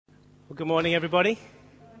Well, good morning, everybody.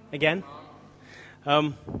 Again.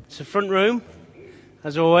 It's the front room,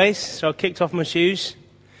 as always. So I kicked off my shoes,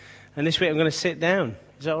 and this week I'm going to sit down.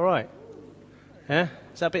 Is that all right? Yeah?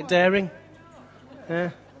 Is that a bit daring? Yeah?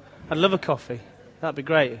 I'd love a coffee. That'd be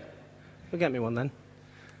great. You'll get me one then.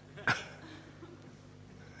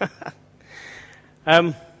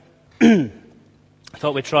 I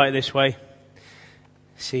thought we'd try it this way.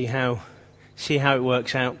 See how it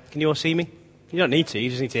works out. Can you all see me? You don't need to. You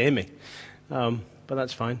just need to hear me. But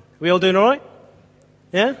that's fine. Are we all doing all right?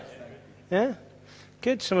 Yeah? Yeah?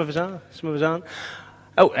 Good. Some of us are. Some of us aren't.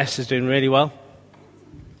 Oh, Esther's doing really well.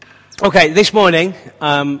 Okay, this morning,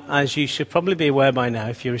 as you should probably be aware by now,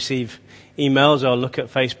 if you receive emails or look at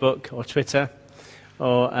Facebook or Twitter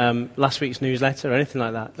or last week's newsletter or anything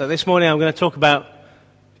like that, this morning I'm going to talk about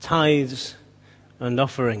tithes and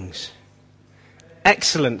offerings.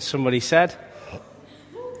 Excellent, somebody said.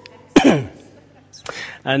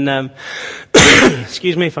 And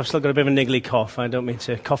excuse me if I've still got a bit of a niggly cough. I don't mean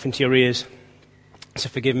to cough into your ears, so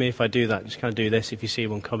forgive me if I do that. Just kind of do this if you see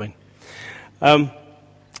one coming. I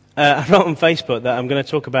wrote on Facebook that I'm going to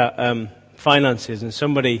talk about finances, and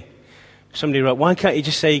somebody wrote, why can't you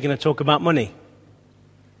just say you're going to talk about money?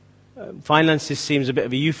 Finances seems a bit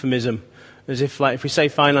of a euphemism, as if like if we say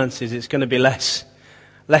finances, it's going to be less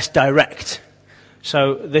direct.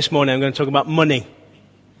 So this morning I'm going to talk about money.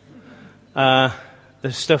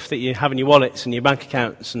 The stuff that you have in your wallets and your bank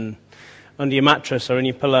accounts and under your mattress or in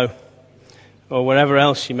your pillow or wherever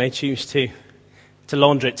else you may choose to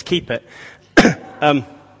launder it, to keep it.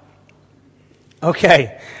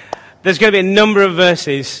 Okay, there's going to be a number of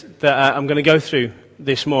verses that I'm going to go through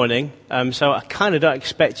this morning, so I kind of don't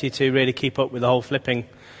expect you to really keep up with the whole flipping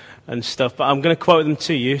and stuff, but I'm going to quote them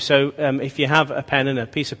to you, so if you have a pen and a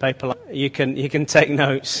piece of paper, you can take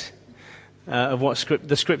notes of what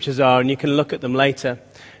the scriptures are, and you can look at them later.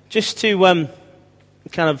 Just to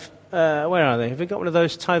kind of, where are they? Have we got one of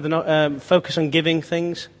those focus on giving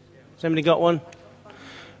things? Has anybody got one?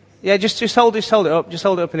 Yeah, just hold it up. Just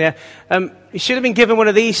hold it up in the air. You should have been given one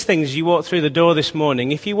of these things as you walked through the door this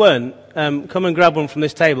morning. If you weren't, come and grab one from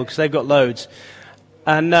this table because they've got loads.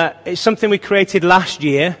 And it's something we created last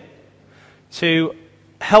year to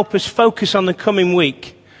help us focus on the coming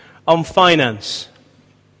week on finance.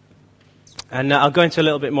 And I'll go into a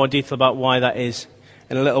little bit more detail about why that is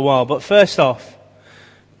in a little while. But first off,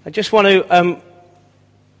 I just want to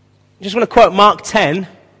quote Mark 10,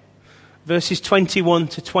 verses 21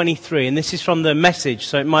 to 23. And this is from the Message,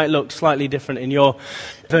 so it might look slightly different in your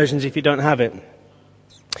versions if you don't have it.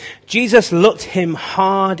 Jesus looked him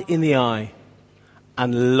hard in the eye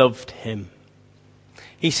and loved him.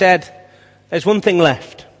 He said, "There's one thing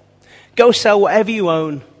left. Go sell whatever you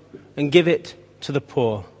own and give it to the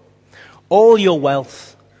poor. All your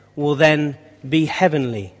wealth will then be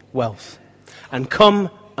heavenly wealth. And come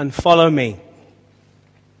and follow me."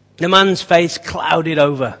 The man's face clouded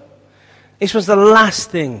over. This was the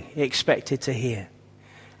last thing he expected to hear.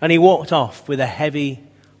 And he walked off with a heavy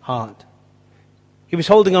heart. He was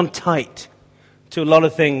holding on tight to a lot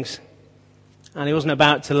of things, and he wasn't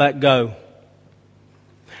about to let go.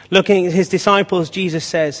 Looking at his disciples, Jesus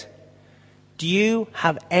says, "Do you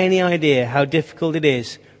have any idea how difficult it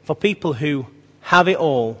is for people who have it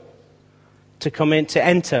all to come in, to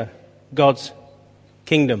enter God's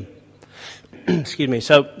kingdom?" Excuse me.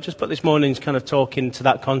 So just put this morning's kind of talk into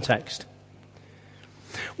that context.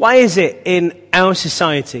 Why is it in our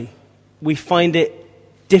society we find it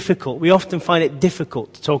difficult? We often find it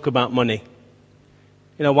difficult to talk about money.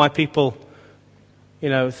 You know, why people,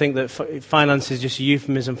 think that finance is just a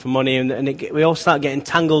euphemism for money, and we all start getting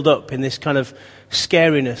tangled up in this kind of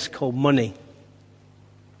scariness called money.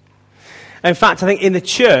 In fact, I think in the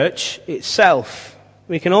church itself,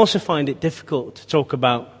 we can also find it difficult to talk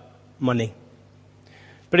about money.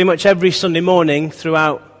 Pretty much every Sunday morning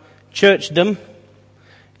throughout churchdom,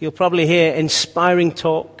 you'll probably hear inspiring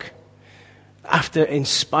talk after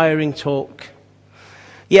inspiring talk.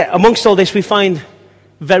 Yet, amongst all this, we find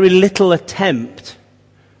very little attempt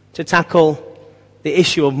to tackle the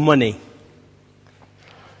issue of money.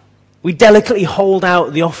 We delicately hold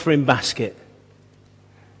out the offering basket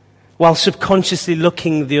while subconsciously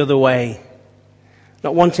looking the other way,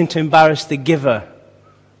 not wanting to embarrass the giver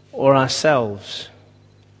or ourselves.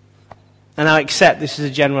 And I accept this is a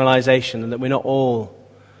generalization and that we're not all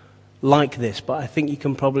like this, but I think you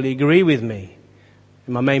can probably agree with me.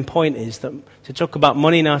 And my main point is that to talk about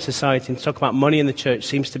money in our society and to talk about money in the church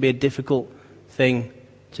seems to be a difficult thing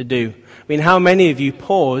to do. I mean, how many of you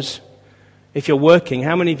pause, if you're working,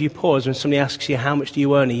 how many of you pause when somebody asks you how much do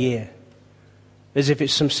you earn a year? As if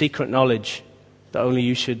it's some secret knowledge that only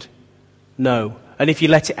you should know. And if you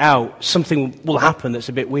let it out, something will happen that's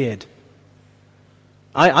a bit weird.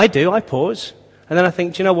 I do. I pause. And then I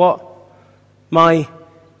think, do you know what?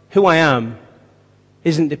 Who I am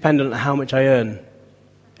isn't dependent on how much I earn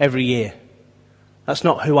every year. That's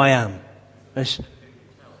not who I am.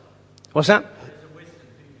 What's that?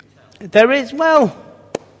 There is, well,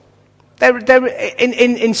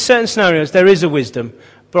 in certain scenarios there is a wisdom,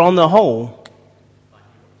 but on the whole,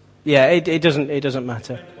 yeah, it doesn't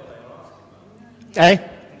matter. Eh?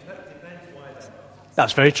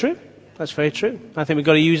 That's very true. That's very true. I think we've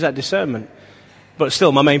got to use that discernment. But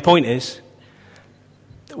still, my main point is,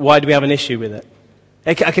 why do we have an issue with it?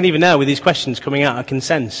 I can even now, with these questions coming out, I can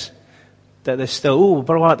sense that there's still,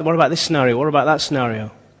 what about this scenario? What about that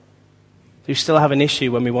scenario? We still have an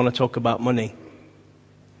issue when we want to talk about money.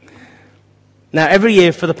 Now, every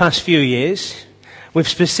year for the past few years, we've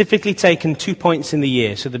specifically taken 2 points in the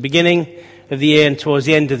year, so the beginning of the year and towards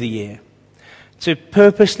the end of the year, to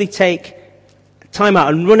purposely take time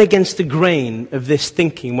out and run against the grain of this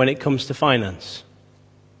thinking when it comes to finance.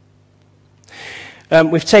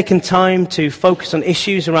 We've taken time to focus on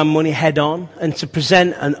issues around money head on and to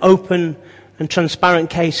present an open and transparent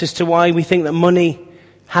case as to why we think that money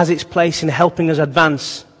has its place in helping us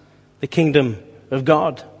advance the kingdom of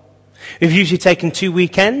God. We've usually taken 2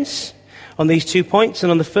 weekends on these 2 points,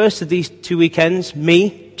 and on the first of these 2 weekends,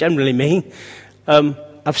 generally me,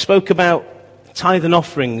 I've spoke about tithe and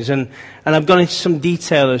offerings, and I've gone into some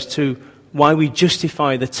detail as to why we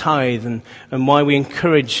justify the tithe and why we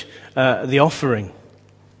encourage the offering.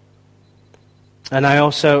 And I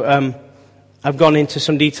also, I've gone into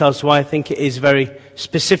some details why I think it is very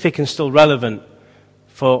specific and still relevant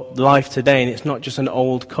for life today, and it's not just an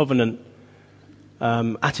old covenant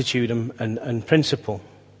attitude and principle.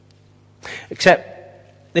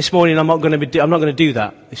 Except this morning, I'm not going to do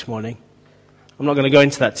that this morning. I'm not going to go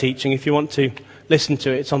into that teaching. If you want to listen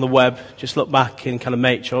to it, it's on the web. Just look back in kind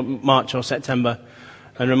of March or September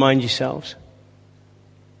and remind yourselves.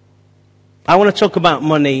 I want to talk about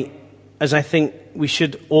money as I think we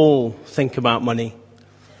should all think about money.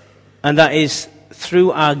 And that is,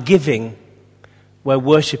 through our giving, we're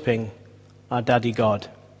worshipping our Daddy God.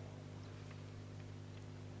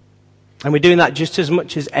 And we're doing that just as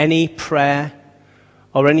much as any prayer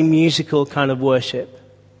or any musical kind of worship.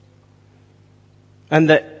 And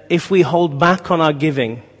that if we hold back on our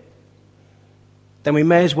giving, then we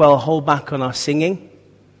may as well hold back on our singing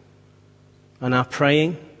and our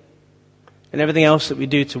praying and everything else that we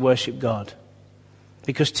do to worship God.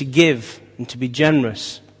 Because to give and to be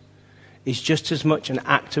generous is just as much an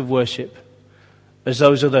act of worship as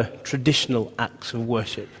those other traditional acts of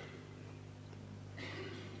worship.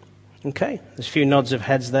 Okay, there's a few nods of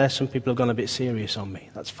heads there. Some people have gone a bit serious on me.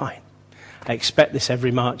 That's fine. I expect this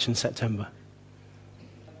every March and September.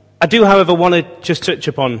 I do, however, want to just touch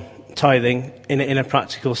upon tithing in a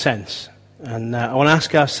practical sense. And I want to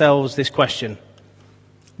ask ourselves this question.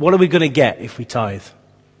 What are we going to get if we tithe?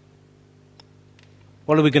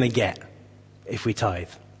 What are we going to get if we tithe?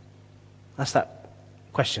 That's that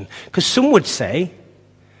question. Because some would say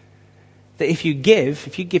that if you give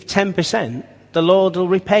 10%, the Lord will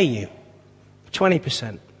repay you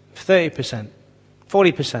 20%, 30%,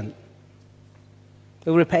 40%.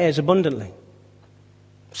 He'll repay us abundantly.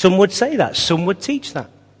 Some would say that. Some would teach that.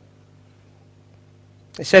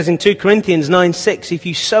 It says in 2 Corinthians 9:6, if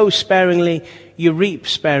you sow sparingly, you reap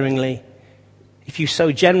sparingly. If you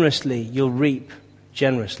sow generously, you'll reap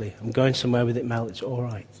generously. I'm going somewhere with it, Mel. It's all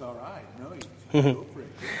right. It's all right. No, go for it.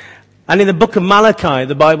 And in the book of Malachi,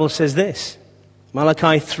 the Bible says this.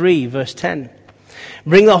 Malachi 3, verse 10.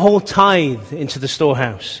 Bring the whole tithe into the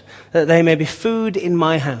storehouse, that there may be food in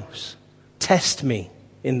my house. Test me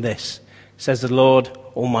in this, says the Lord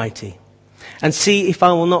Almighty, and see if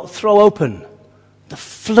I will not throw open the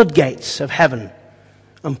floodgates of heaven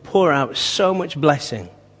and pour out so much blessing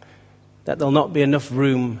that there'll not be enough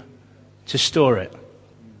room to store it.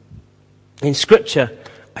 In Scripture,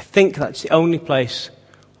 I think that's the only place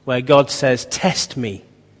where God says, test me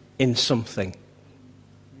in something.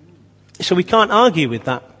 So we can't argue with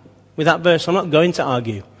that verse. I'm not going to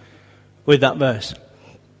argue with that verse.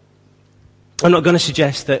 I'm not going to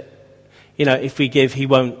suggest that, if we give, he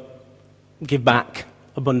won't give back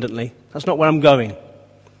abundantly. That's not where I'm going.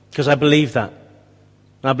 Because I believe that.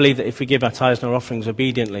 And I believe that if we give our tithes and our offerings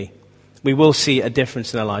obediently, we will see a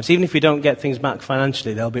difference in our lives. Even if we don't get things back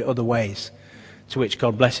financially, there'll be other ways to which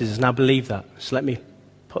God blesses us. And I believe that. So let me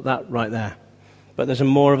put that right there. But there's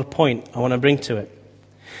more of a point I want to bring to it.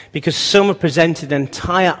 Because some have presented an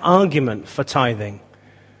entire argument for tithing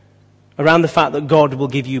around the fact that God will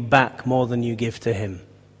give you back more than you give to him.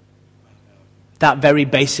 that very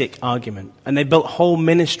basic argument. And they built whole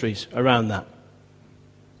ministries around that.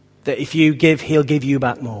 That if you give, he'll give you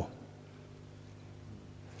back more.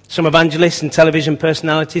 Some evangelists and television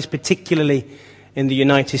personalities, particularly in the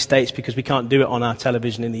United States, because we can't do it on our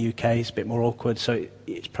television in the UK, it's a bit more awkward, so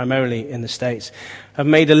it's primarily in the States, have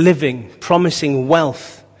made a living promising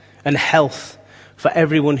wealth and health for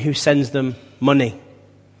everyone who sends them money.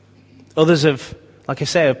 Others have, like I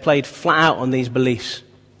say, have played flat out on these beliefs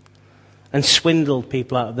and swindled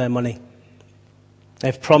people out of their money.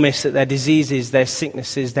 They've promised that their diseases, their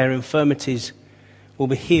sicknesses, their infirmities will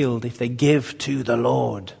be healed if they give to the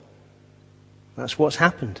Lord. That's what's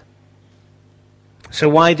happened. So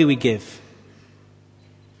why do we give?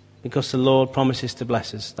 Because the Lord promises to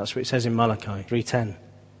bless us. That's what it says in Malachi 3:10.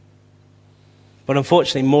 But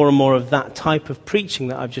unfortunately, more and more of that type of preaching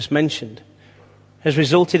that I've just mentioned has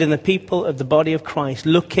resulted in the people of the body of Christ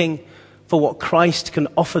looking for what Christ can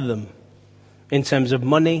offer them in terms of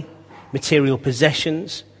money, material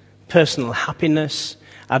possessions, personal happiness,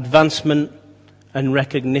 advancement, and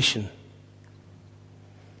recognition.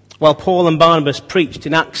 While Paul and Barnabas preached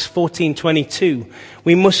in Acts 14:22,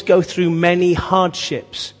 we must go through many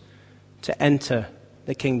hardships to enter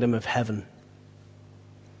the kingdom of heaven.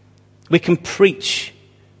 We can preach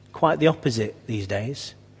quite the opposite these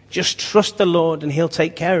days. Just trust the Lord and he'll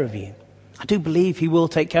take care of you. I do believe he will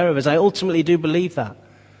take care of us. I ultimately do believe that.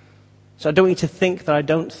 So I don't want you to think that I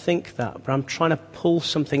don't think that, but I'm trying to pull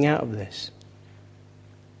something out of this.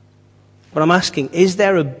 But I'm asking, is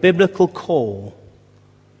there a biblical call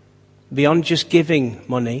beyond just giving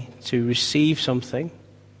money to receive something,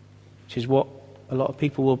 which is what a lot of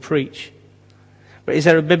people will preach? But is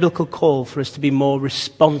there a biblical call for us to be more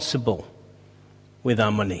responsible with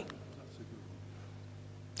our money?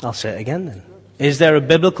 I'll say it again then. Is there a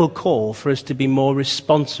biblical call for us to be more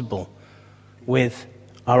responsible with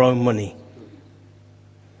our own money?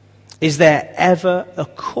 Is there ever a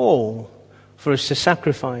call for us to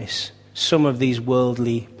sacrifice some of these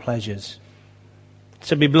worldly pleasures?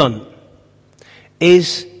 To be blunt,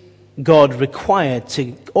 is God required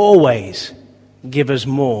to always give us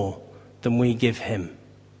more than we give him?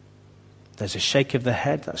 There's a shake of the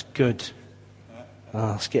head. That's good.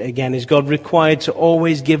 I'll ask it again. Is God required to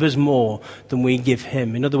always give us more than we give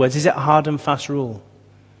him? In other words, is it a hard and fast rule?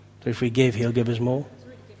 So if we give, he'll give us more?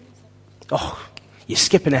 Oh, you're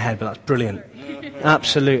skipping ahead, but that's brilliant.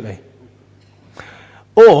 Absolutely.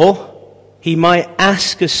 Or he might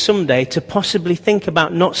ask us someday to possibly think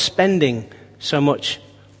about not spending so much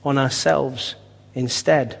on ourselves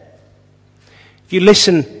instead. If you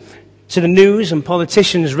listen to the news and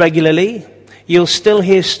politicians regularly, you'll still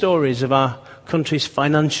hear stories of our country's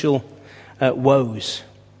financial woes.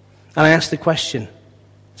 And I ask the question,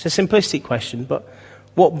 it's a simplistic question, but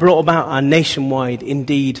what brought about our nationwide,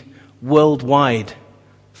 indeed worldwide,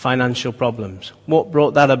 financial problems? What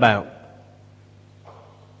brought that about?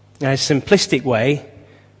 In a simplistic way,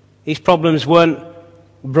 these problems weren't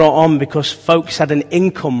brought on because folks had an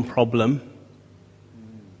income problem.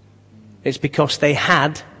 It's because they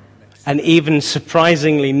had, and even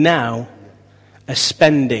surprisingly now, a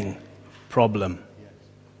spending problem.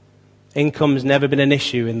 Income's never been an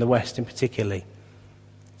issue in the West in particular.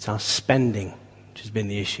 It's our spending which has been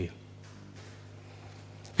the issue.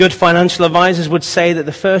 Good financial advisors would say that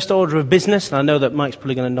the first order of business, and I know that Mike's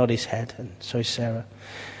probably going to nod his head, and so is Sarah.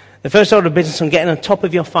 The first order of business on getting on top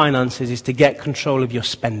of your finances is to get control of your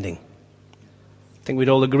spending. I think we'd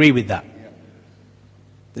all agree with that.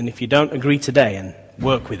 And if you don't agree today, and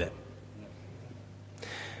work with it.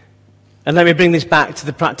 And let me bring this back to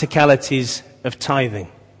the practicalities of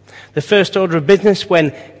tithing. The first order of business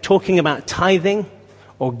when talking about tithing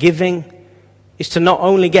or giving is to not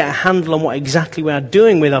only get a handle on what exactly we are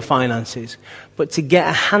doing with our finances, but to get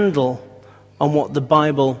a handle on what the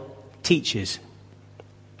Bible teaches.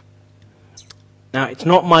 Now, it's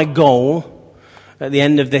not my goal at the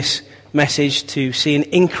end of this message to see an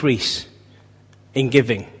increase in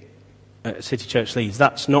giving at City Church Leeds.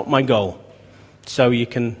 That's not my goal. So you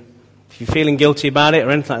can, if you're feeling guilty about it or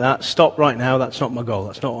anything like that, stop right now. That's not my goal.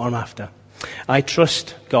 That's not what I'm after. I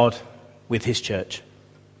trust God with his church.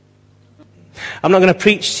 I'm not going to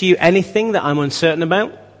preach to you anything that I'm uncertain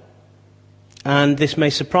about. And this may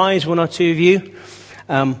surprise one or two of you.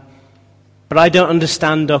 But I don't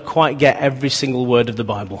understand or quite get every single word of the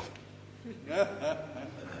Bible.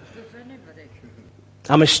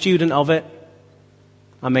 I'm a student of it.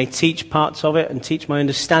 I may teach parts of it and teach my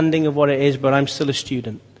understanding of what it is, but I'm still a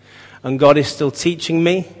student. And God is still teaching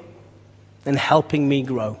me and helping me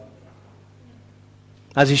grow.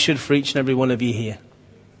 As he should for each and every one of you here.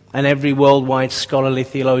 And every worldwide scholarly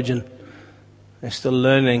theologian. They're still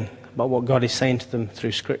learning about what God is saying to them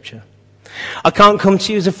through Scripture. I can't come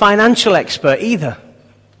to you as a financial expert either.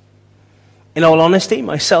 In all honesty,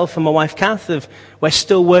 myself and my wife Kath, we're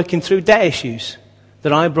still working through debt issues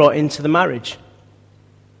that I brought into the marriage.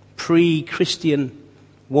 Pre-Christian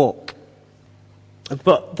walk.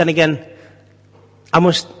 But then again,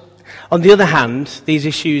 on the other hand, these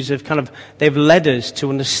issues they've led us to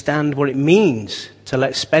understand what it means to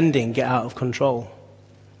let spending get out of control,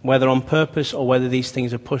 whether on purpose or whether these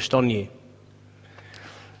things are pushed on you.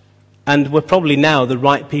 And we're probably now the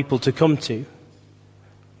right people to come to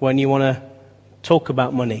when you want to talk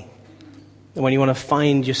about money, and when you want to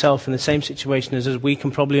find yourself in the same situation as us. We can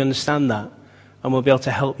probably understand that, and we'll be able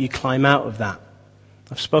to help you climb out of that.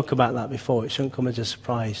 I've spoke about that before. It shouldn't come as a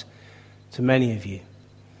surprise to many of you.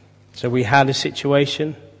 So we had a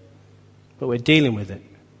situation, but we're dealing with it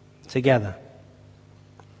together.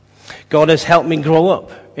 God has helped me grow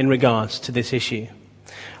up in regards to this issue.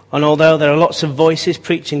 And although there are lots of voices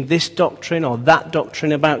preaching this doctrine or that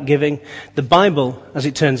doctrine about giving, the Bible, as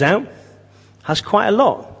it turns out, has quite a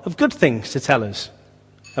lot of good things to tell us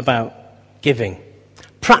about giving.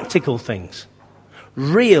 Practical things,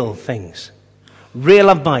 real things, real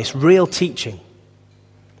advice, real teaching.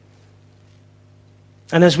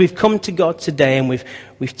 And as we've come to God today and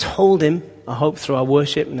we've told him, I hope through our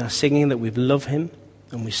worship and our singing, that we love him,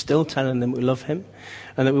 and we're still telling him we love him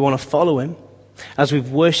and that we want to follow him, as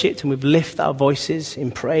we've worshipped and we've lifted our voices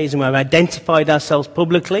in praise and we've identified ourselves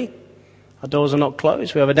publicly, our doors are not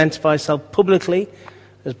closed, we have identified ourselves publicly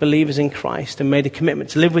as believers in Christ and made a commitment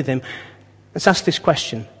to live with him. Let's ask this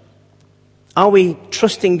question. Are we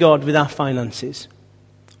trusting God with our finances?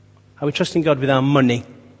 Are we trusting God with our money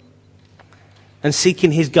and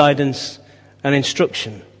seeking his guidance and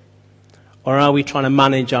instruction? Or are we trying to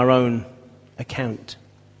manage our own account?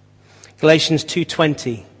 Galatians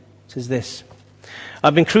 2:20 says this: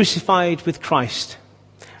 I've been crucified with Christ,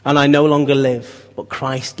 and I no longer live, but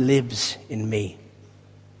Christ lives in me.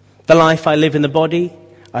 The life I live in the body,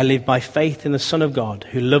 I live by faith in the Son of God,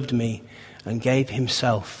 who loved me and gave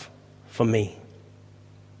himself for me.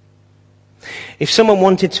 If someone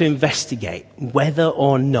wanted to investigate whether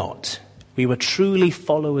or not we were truly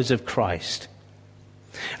followers of Christ,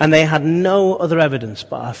 and they had no other evidence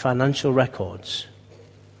but our financial records,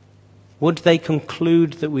 would they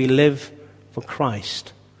conclude that we live for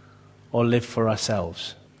Christ or live for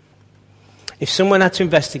ourselves? If someone had to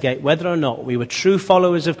investigate whether or not we were true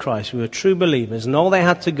followers of Christ, we were true believers, and all they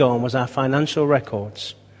had to go on was our financial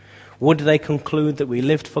records, would they conclude that we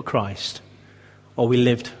lived for Christ or we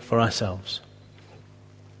lived for ourselves?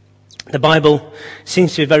 The Bible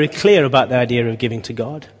seems to be very clear about the idea of giving to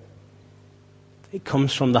God. It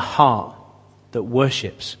comes from the heart that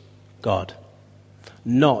worships God,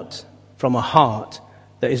 not from a heart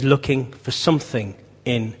that is looking for something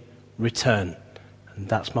in return. And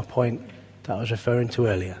that's my point that I was referring to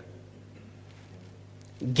earlier.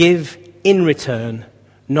 Give in return,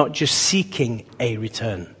 not just seeking a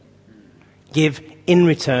return. Give in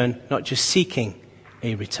return, not just seeking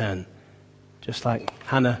a return. Just like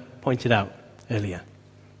Hannah pointed out earlier,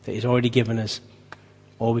 that he's already given us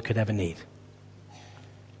all we could ever need.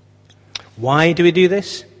 Why do we do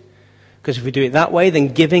this? Because if we do it that way, then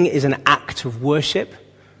giving is an act of worship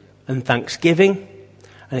and thanksgiving,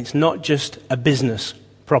 and it's not just a business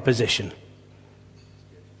proposition.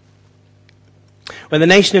 When the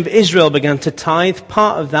nation of Israel began to tithe,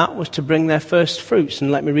 part of that was to bring their first fruits. And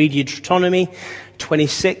let me read you Deuteronomy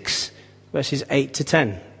 26, verses 8 to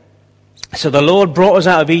 10. So the Lord brought us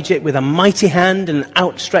out of Egypt with a mighty hand and an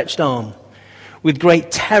outstretched arm, with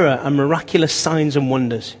great terror and miraculous signs and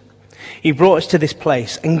wonders. He brought us to this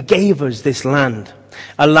place and gave us this land,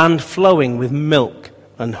 a land flowing with milk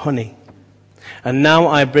and honey. And now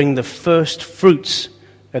I bring the first fruits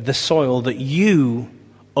of the soil that you,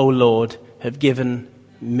 O Lord, have given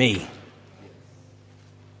me.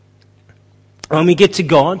 When we give to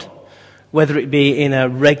God, whether it be in a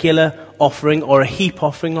regular offering or a heap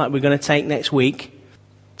offering like we're going to take next week,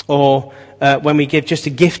 or when we give just a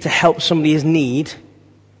gift to help somebody in need,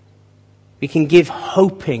 we can give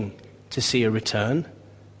hoping to see a return,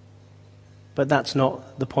 but that's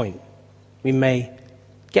not the point. We may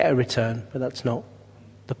get a return, but that's not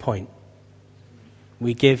the point.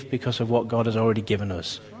 We give because of what God has already given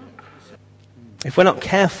us. If we're not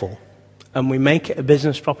careful and we make it a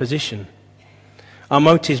business proposition, our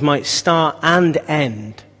motives might start and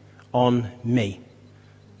end on me.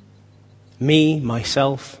 Me,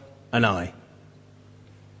 myself, and I.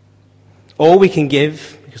 Or we can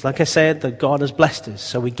give, because like I said, that God has blessed us,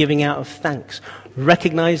 so we're giving out of thanks,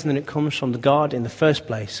 recognizing that it comes from the God in the first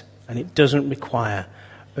place, and it doesn't require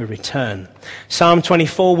a return. Psalm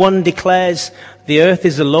 24:1 declares, "The earth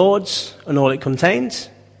is the Lord's and all it contains."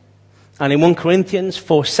 And in 1 Corinthians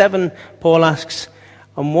 4:7, Paul asks,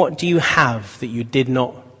 "And what do you have that you did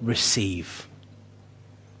not receive?"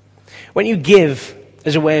 When you give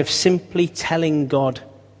as a way of simply telling God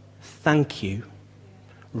thank you,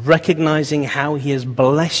 recognizing how he has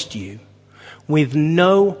blessed you with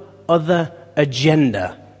no other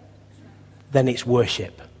agenda, then it's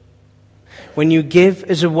worship. When you give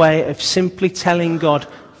as a way of simply telling God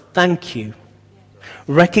thank you,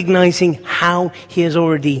 recognizing how he has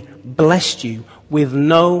already blessed you with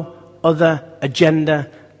no other agenda,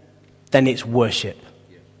 then it's worship.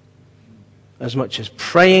 As much as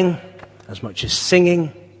praying, as much as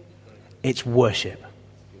singing, it's worship.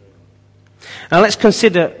 Now let's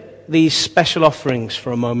consider these special offerings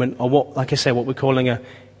for a moment, or what we're calling a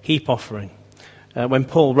heap offering. When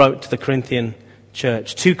Paul wrote to the Corinthian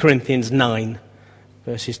church, 2 Corinthians 9,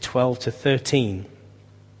 verses 12 to 13.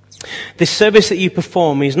 This service that you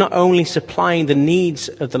perform is not only supplying the needs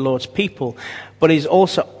of the Lord's people, but is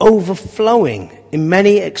also overflowing in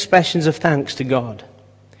many expressions of thanks to God.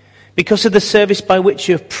 Because of the service by which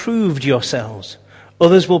you have proved yourselves,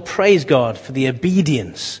 others will praise God for the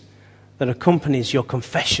obedience that accompanies your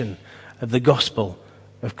confession of the gospel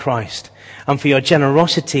of Christ, and for your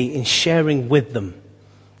generosity in sharing with them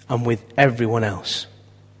and with everyone else.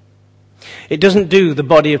 It doesn't do the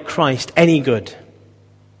body of Christ any good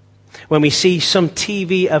when we see some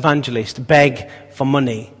TV evangelist beg for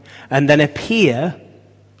money and then appear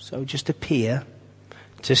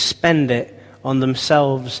to spend it on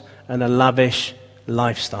themselves and a lavish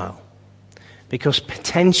lifestyle. Because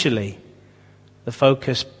potentially the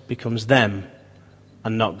focus becomes them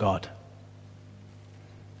and not God.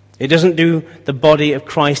 It doesn't do the body of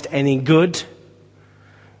Christ any good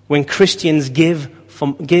when Christians give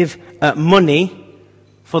money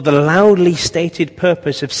for the loudly stated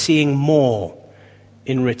purpose of seeing more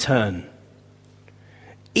in return.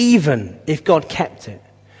 Even if God kept it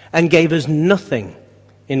and gave us nothing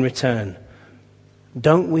in return,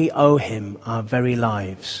 don't we owe him our very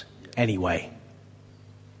lives anyway?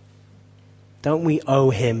 Don't we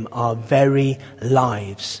owe him our very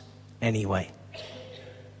lives anyway?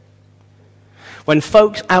 When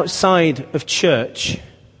folks outside of church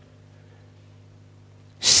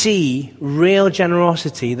see real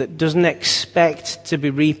generosity that doesn't expect to be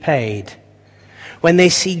repaid, when they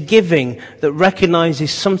see giving that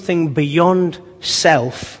recognizes something beyond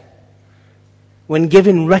self, when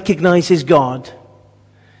giving recognizes God,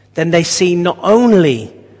 then they see not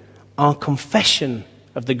only our confession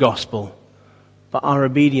of the gospel, but our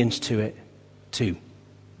obedience to it too.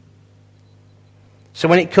 So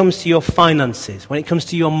when it comes to your finances, when it comes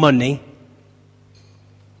to your money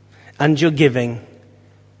and your giving,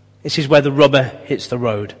 this is where the rubber hits the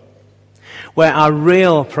road, where our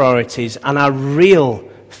real priorities and our real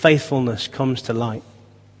faithfulness comes to light.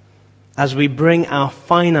 As we bring our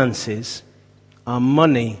finances, our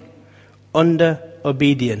money, under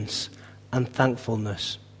obedience and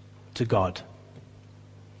thankfulness to God.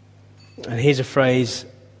 And here's a phrase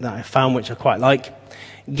that I found which I quite like.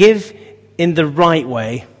 Give in the right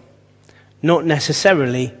way, not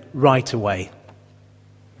necessarily right away.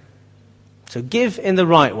 So give in the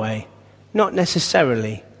right way, not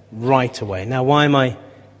necessarily right away. Now, why am I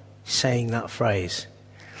saying that phrase?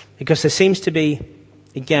 Because there seems to be,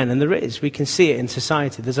 again, and there is, we can see it in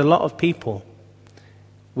society, there's a lot of people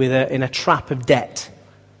in a trap of debt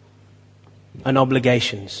and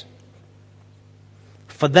obligations.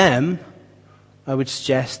 For them, I would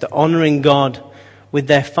suggest that honoring God with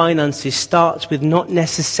their finances starts with not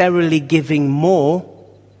necessarily giving more,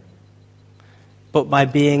 but by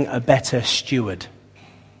being a better steward.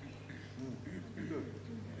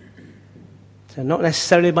 So not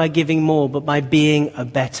necessarily by giving more, but by being a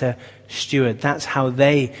better steward. That's how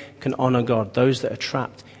they can honor God, those that are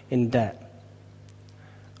trapped in debt.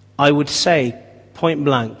 I would say, point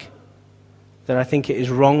blank, that I think it is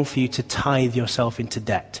wrong for you to tithe yourself into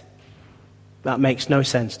debt. That makes no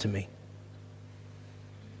sense to me.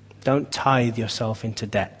 Don't tithe yourself into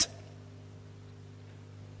debt.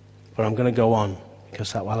 But I'm going to go on,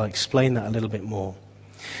 because I'll explain that a little bit more.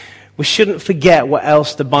 We shouldn't forget what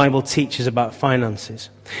else the Bible teaches about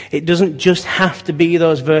finances. It doesn't just have to be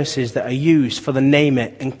those verses that are used for the name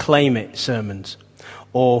it and claim it sermons,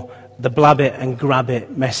 or the blab it and grab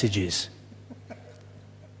it messages.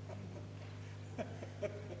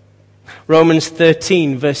 Romans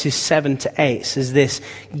 13 verses 7 to 8 says this: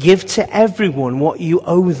 give to everyone what you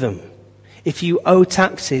owe them. If you owe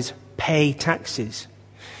taxes, pay taxes.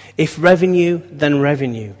 If revenue, then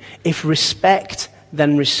revenue. If respect,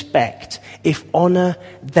 then respect. If honor,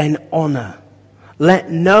 then honor.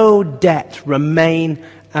 Let no debt remain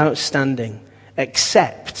outstanding,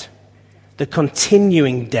 except the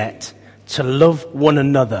continuing debt to love one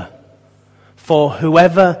another. For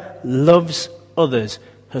whoever loves others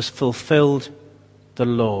has fulfilled the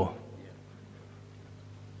law.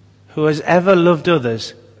 Who has ever loved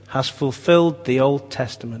others has fulfilled the Old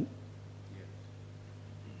Testament.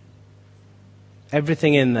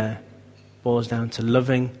 Everything in there boils down to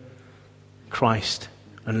loving Christ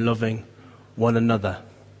and loving one another.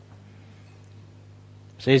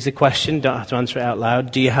 So here's the question, don't have to answer it out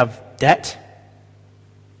loud. Do you have debt?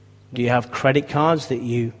 Do you have credit cards do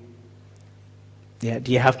you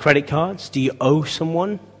have credit cards? Do you owe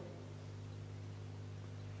someone?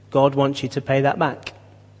 God wants you to pay that back.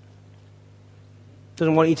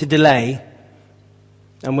 Doesn't want you to delay,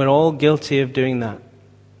 and we're all guilty of doing that.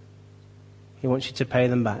 He wants you to pay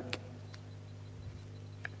them back.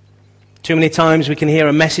 Too many times we can hear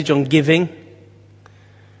a message on giving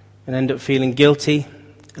and end up feeling guilty,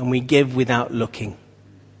 and we give without looking.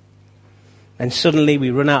 And suddenly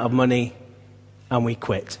we run out of money and we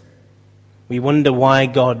quit. We wonder why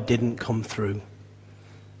God didn't come through.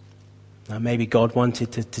 Now maybe God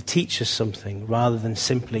wanted to teach us something rather than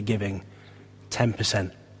simply giving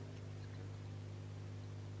 10%.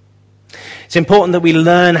 It's important that we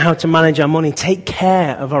learn how to manage our money, take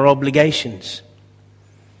care of our obligations,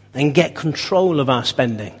 and get control of our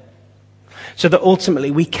spending, so that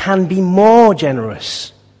ultimately we can be more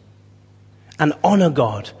generous and honor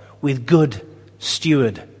God with good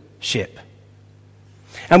stewardship.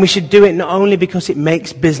 And we should do it not only because it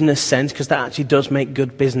makes business sense, because that actually does make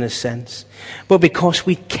good business sense, but because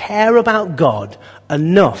we care about God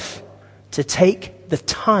enough to take the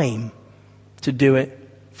time to do it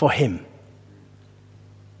for Him.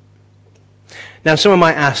 Now, someone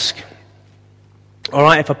might ask, all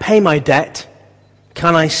right, if I pay my debt,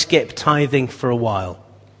 can I skip tithing for a while?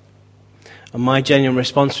 And my genuine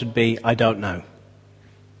response would be, I don't know.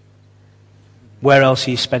 Where else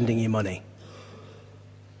are you spending your money?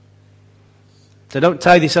 So don't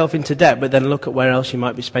tithe yourself into debt, but then look at where else you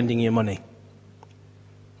might be spending your money.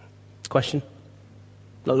 Question?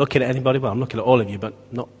 Not looking at anybody? Well, I'm looking at all of you, but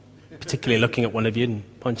not particularly looking at one of you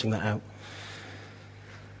and pointing that out.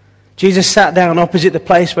 Jesus sat down opposite the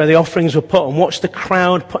place where the offerings were put and watched the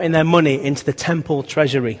crowd putting their money into the temple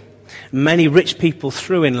treasury. Many rich people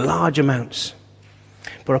threw in large amounts.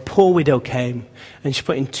 But a poor widow came and she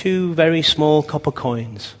put in 2 very small copper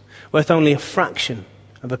coins, worth only a fraction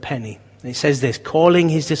of a penny. And it says this, calling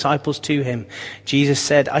his disciples to him, Jesus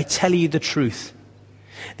said, I tell you the truth.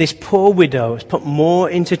 This poor widow has put more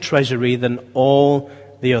into treasury than all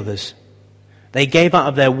the others. They gave out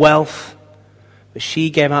of their wealth, but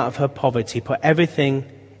she gave out of her poverty, put everything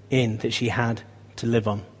in that she had to live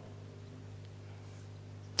on.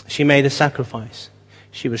 She made a sacrifice.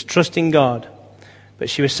 She was trusting God, but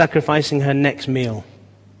she was sacrificing her next meal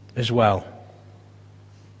as well.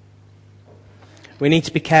 We need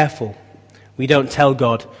to be careful. We don't tell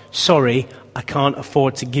God, sorry, I can't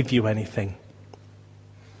afford to give you anything,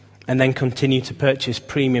 and then continue to purchase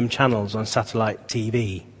premium channels on satellite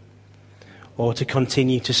TV, or to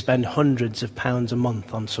continue to spend hundreds of pounds a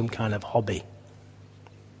month on some kind of hobby.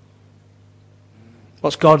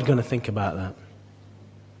 What's God going to think about that?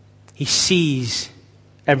 He sees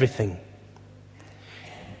everything.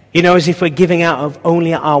 He knows if we're giving out of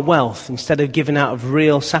only our wealth instead of giving out of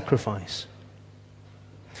real sacrifice.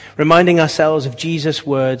 Reminding ourselves of Jesus'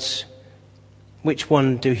 words, which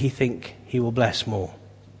one do he think he will bless more?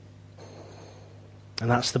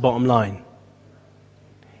 And that's the bottom line.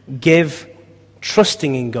 Give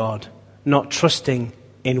trusting in God, not trusting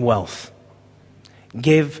in wealth.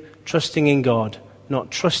 Give trusting in God,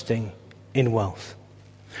 not trusting in wealth.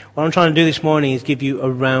 What I'm trying to do this morning is give you a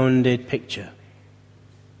rounded picture.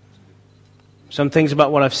 Some things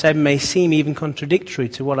about what I've said may seem even contradictory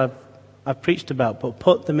to what I've preached about, but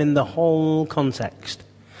put them in the whole context.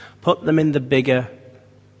 Put them in the bigger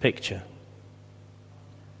picture.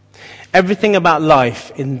 Everything about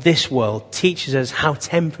life in this world teaches us how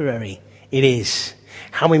temporary it is,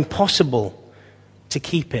 how impossible to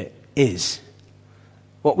keep it is.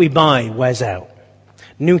 What we buy wears out.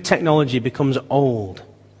 New technology becomes old.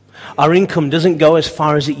 Our income doesn't go as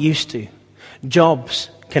far as it used to. Jobs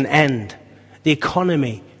can end. The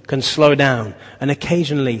economy can slow down. And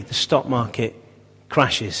occasionally the stock market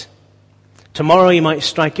crashes. Tomorrow you might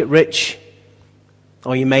strike it rich,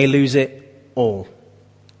 or you may lose it all.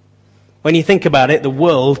 When you think about it, the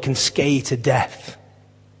world can scare you to death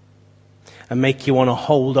and make you want to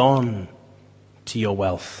hold on to your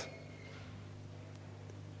wealth.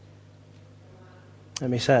 Let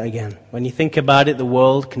me say it again. When you think about it, the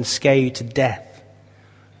world can scare you to death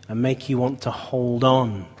and make you want to hold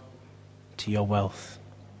on to your wealth.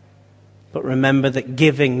 But remember that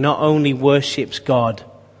giving not only worships God,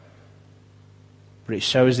 but it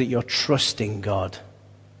shows that you're trusting God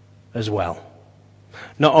as well.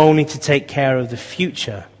 Not only to take care of the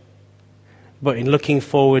future, but in looking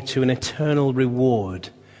forward to an eternal reward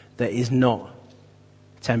that is not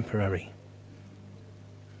temporary.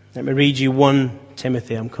 Let me read you 1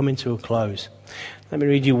 Timothy. I'm coming to a close. Let me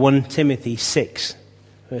read you 1 Timothy 6,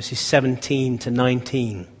 verses 17 to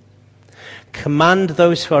 19. Command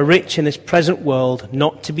those who are rich in this present world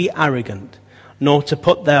not to be arrogant, nor to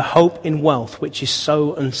put their hope in wealth, which is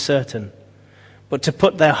so uncertain, but to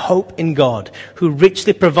put their hope in God, who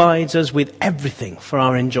richly provides us with everything for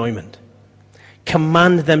our enjoyment.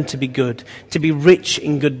 Command them to be good, to be rich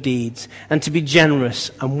in good deeds, and to be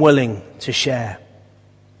generous and willing to share.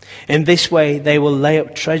 In this way, they will lay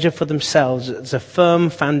up treasure for themselves as a firm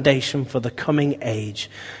foundation for the coming age,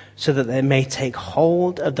 so that they may take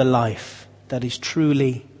hold of the life that is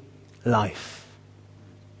truly life.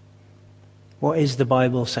 What is the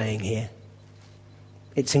Bible saying here?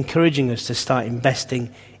 It's encouraging us to start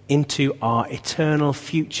investing into our eternal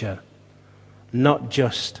future, not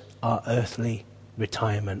just our earthly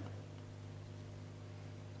retirement.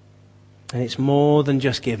 And it's more than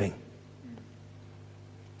just giving.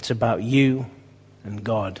 It's about you and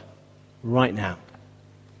God right now,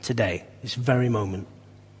 today, this very moment.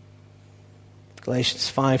 Galatians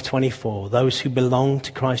 5:24, those who belong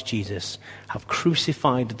to Christ Jesus have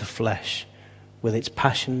crucified the flesh with its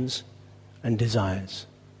passions and desires.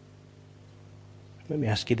 Let me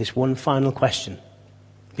ask you this one final question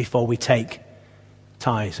before we take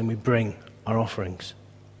tithes and we bring our offerings.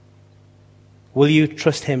 Will you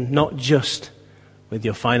trust him not just with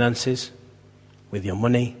your finances, with your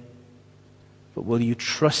money, but will you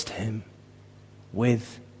trust him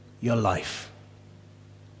with your life?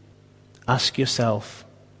 Ask yourself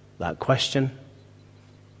that question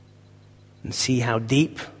and see how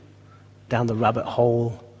deep down the rabbit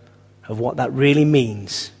hole of what that really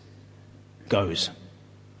means goes.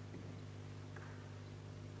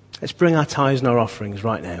 Let's bring our tithes and our offerings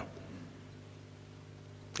right now.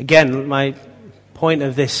 Again, my point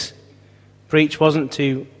of this preach wasn't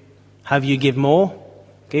to have you give more.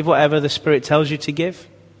 Give whatever the Spirit tells you to give.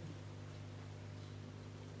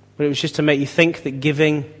 But it was just to make you think that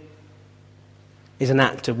giving is an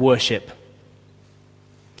act of worship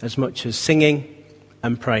as much as singing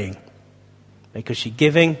and praying. Because you're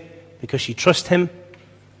giving because you trust him.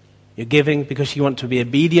 You're giving because you want to be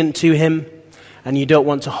obedient to him. And you don't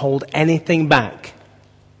want to hold anything back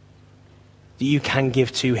that you can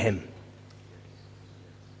give to him.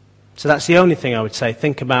 So that's the only thing I would say.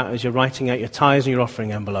 Think about as you're writing out your tithes and your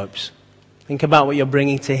offering envelopes. Think about what you're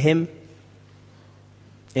bringing to him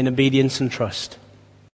in obedience and trust.